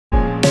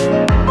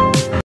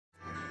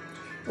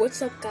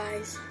What's up,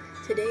 guys?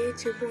 Today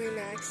it's your boy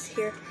Max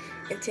here,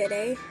 and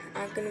today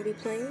I'm gonna be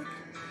playing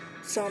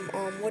some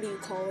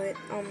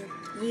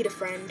yeet a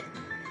friend.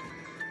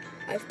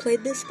 I've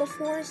played this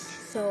before,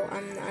 so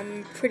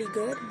I'm pretty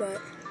good,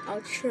 but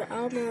I'm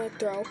gonna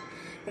throw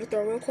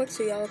real quick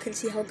so y'all can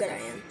see how good I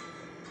am.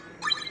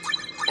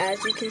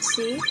 As you can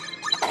see,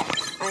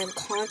 I am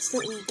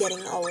constantly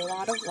getting a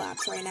lot of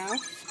laps right now.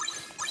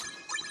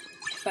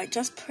 If I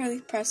just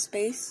press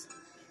space,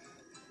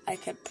 I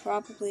could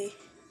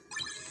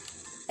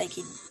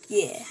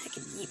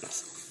yeet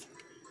myself.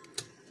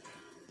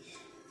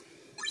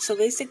 So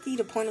basically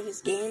the point of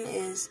this game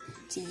is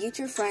to yeet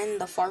your friend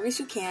the farthest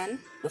you can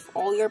with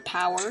all your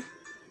power.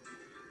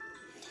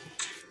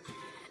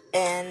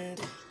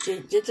 And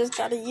you just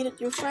gotta yeet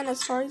your friend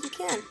as far as you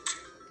can.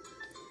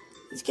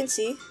 As you can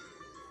see,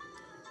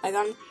 I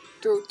got him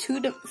through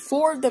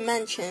 4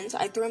 dimensions.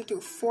 I threw him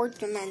through 4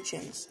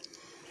 dimensions.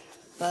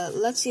 But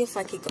let's see if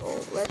I can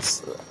go.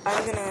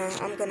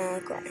 I'm gonna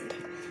grind.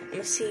 I'm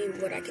gonna see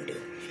what I can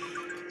do.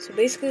 So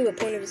basically the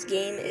point of this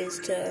game is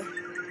to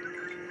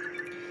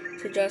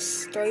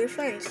just throw your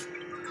friends.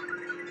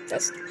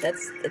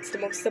 It's the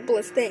most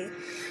simplest thing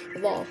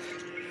of all.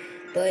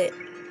 But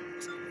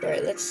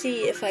alright, let's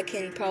see if I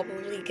can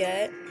probably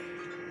get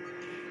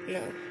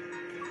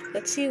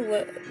let's see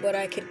what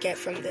I could get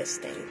from this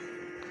thing.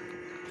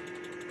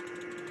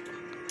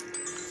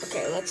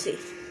 Okay, let's see.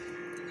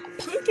 A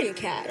pumpkin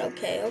cat.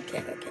 Okay.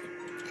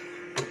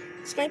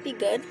 This might be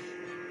good.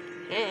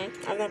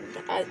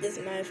 This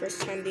is my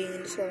first time being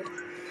in this world.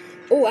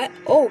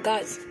 Oh,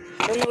 guys,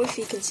 I don't know if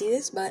you can see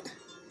this, but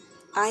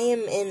I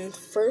am in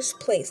first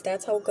place.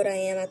 That's how good I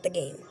am at the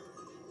game.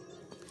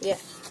 Yeah.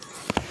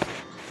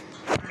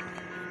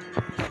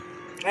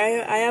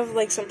 I have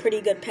like some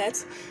pretty good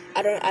pets.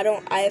 I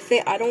don't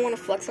want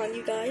to flex on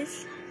you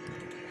guys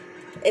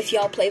if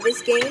y'all play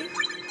this game,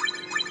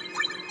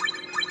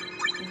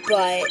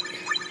 but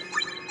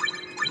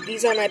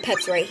these are my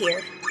pets right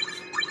here.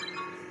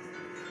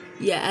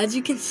 Yeah, as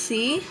you can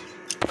see,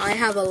 I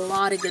have a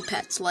lot of good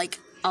pets, like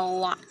a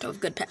lot of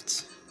good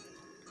pets.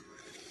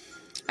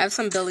 I have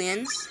some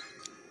billions.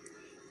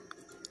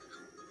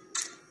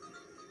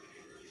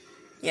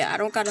 Yeah, I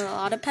don't got a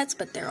lot of pets,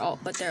 but they're a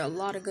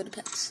lot of good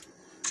pets.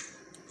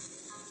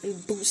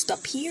 And boost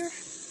up here.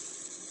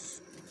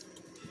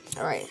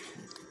 All right.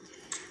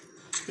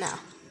 Now,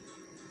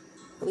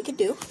 what we could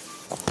do.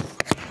 All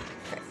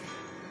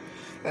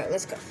right,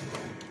 let's go.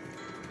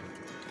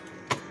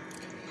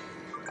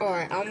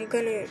 Alright, I'm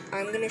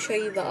gonna show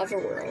you the other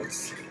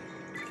worlds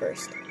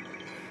first.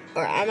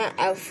 Alright,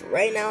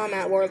 right now I'm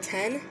at world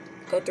 10.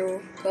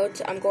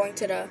 I'm going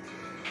to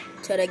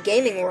the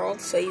gaming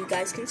world so you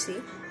guys can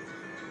see.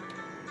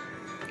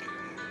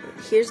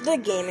 Here's the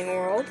gaming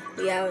world.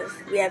 We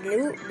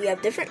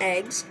have different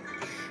eggs.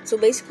 So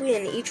basically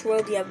in each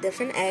world you have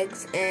different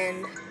eggs,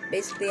 and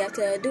basically you have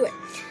to do it.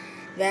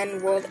 Then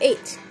world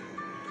 8,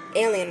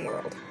 alien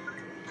world.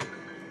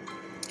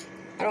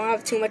 I don't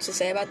have too much to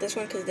say about this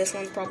one because this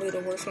one's probably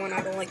the worst one.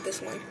 I don't like this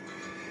one.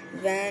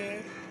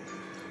 Then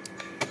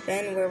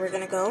where we're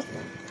gonna go,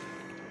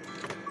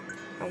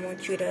 I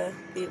want you to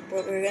be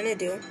what we're gonna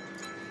do.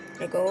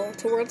 We're gonna go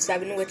to world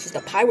 7, which is the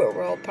pirate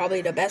world,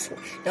 probably the best.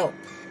 No,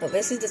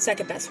 this is the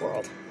second best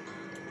world.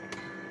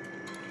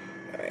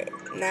 Alright,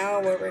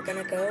 now where we're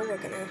gonna go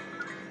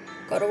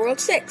to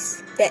world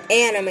 6. The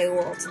anime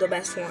world's the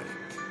best one.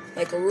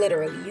 Like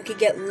literally, you could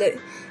get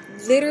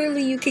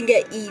you can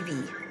get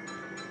Eevee.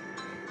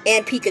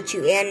 And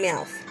Pikachu, and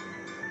Meowth,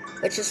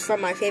 which is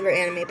from my favorite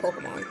anime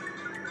Pokemon.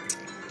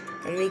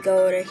 And we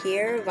go to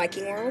here,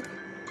 Viking World.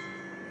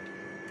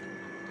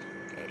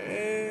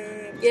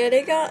 Yeah,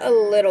 they got a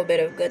little bit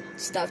of good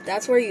stuff.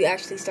 That's where you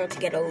actually start to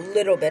get a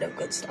little bit of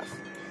good stuff.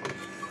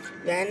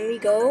 Then we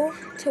go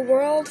to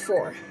World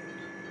 4,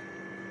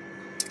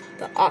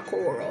 the Aqua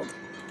World.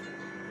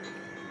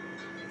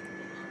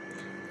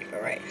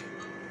 Alright,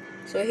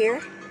 so here,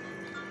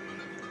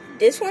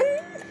 this one,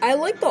 I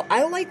like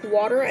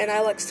water and I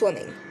like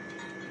swimming.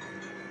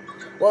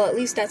 Well, at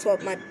least that's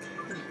what my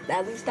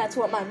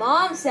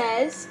mom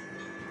says.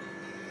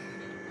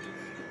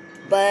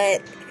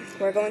 But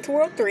we're going to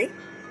World 3,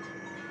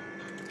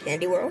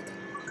 Candy World.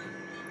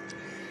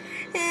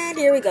 And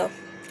here we go.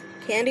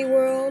 Candy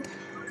World.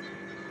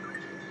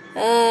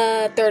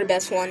 Third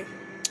best one.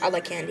 I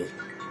like candy.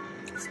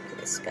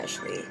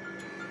 Especially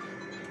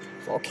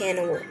the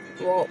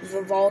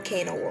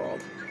Volcano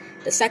World.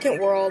 The second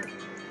world,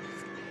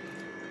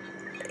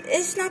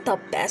 it's not the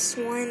best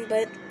one,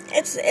 but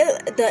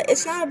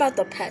it's not about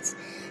the pets.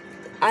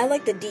 I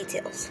like the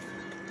details.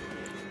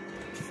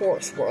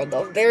 Forest World,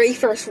 the very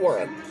first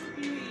world.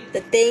 The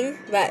thing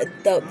that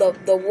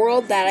the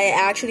world that I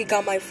actually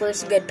got my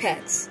first good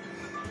pets.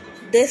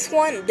 This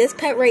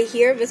pet right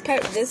here,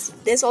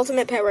 this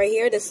ultimate pet right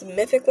here, this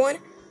mythic one,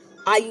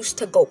 I used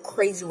to go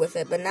crazy with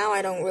it, but now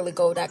I don't really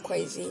go that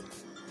crazy.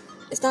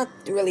 It's not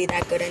really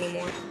that good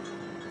anymore.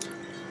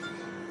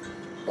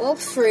 Well,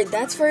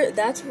 that's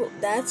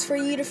for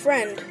you to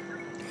friend.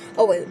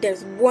 Oh wait,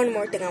 there's one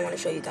more thing I want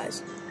to show you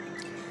guys.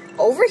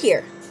 Over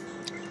here,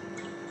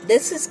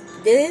 This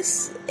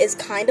is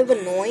kind of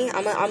annoying.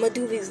 I'm gonna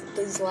do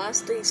these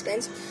last 3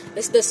 spins.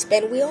 This is the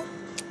spin wheel,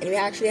 and you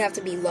actually have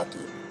to be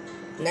lucky.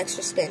 An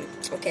extra spin.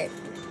 Okay.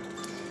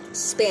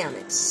 Spam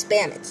it,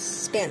 spam it,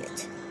 spam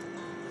it.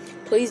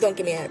 Please don't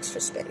give me an extra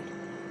spin.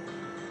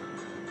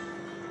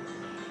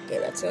 Okay,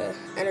 that's a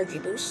energy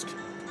boost.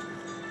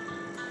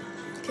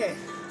 Okay.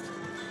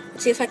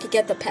 Let's see if I could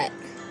get the pet.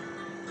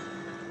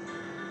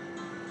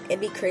 It'd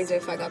be crazy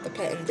if I got the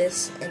pet in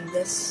this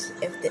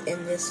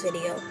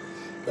video.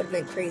 It would have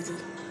been crazy.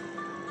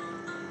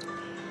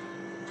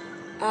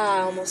 I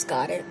almost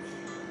got it.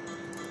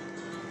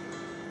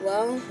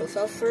 Well,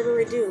 without further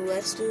ado,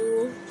 let's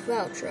do the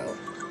outro.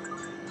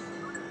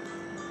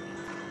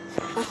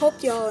 I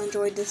hope y'all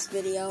enjoyed this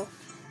video,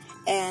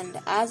 and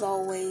as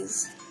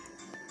always,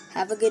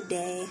 have a good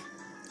day.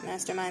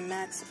 Mastermind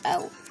Max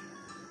out.